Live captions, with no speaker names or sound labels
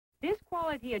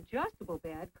quality adjustable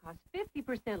bed costs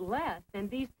 50% less than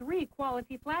these 3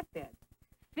 quality flatbeds.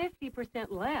 50%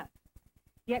 less.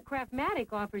 Yet Craftmatic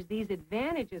offers these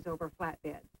advantages over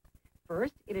flatbeds.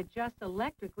 First, it adjusts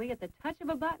electrically at the touch of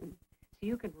a button, so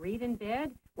you can read in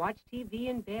bed, watch TV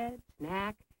in bed,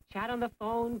 snack, chat on the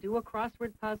phone, do a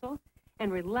crossword puzzle,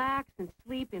 and relax and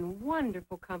sleep in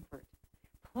wonderful comfort.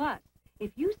 Plus, if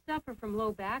you suffer from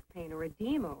low back pain or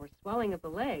edema or swelling of the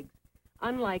legs,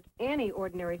 unlike any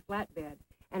ordinary flatbed,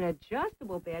 an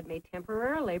adjustable bed may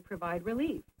temporarily provide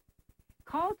relief.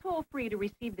 Call toll-free to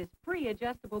receive this free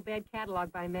adjustable bed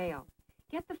catalog by mail.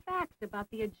 Get the facts about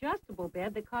the adjustable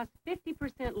bed that costs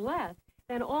 50% less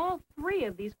than all 3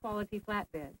 of these quality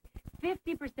flatbeds.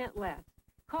 50% less.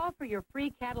 Call for your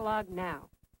free catalog now.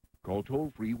 Call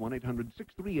toll-free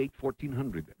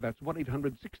 1-800-638-1400. That's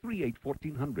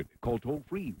 1-800-638-1400. Call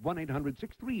toll-free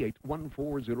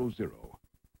 1-800-638-1400.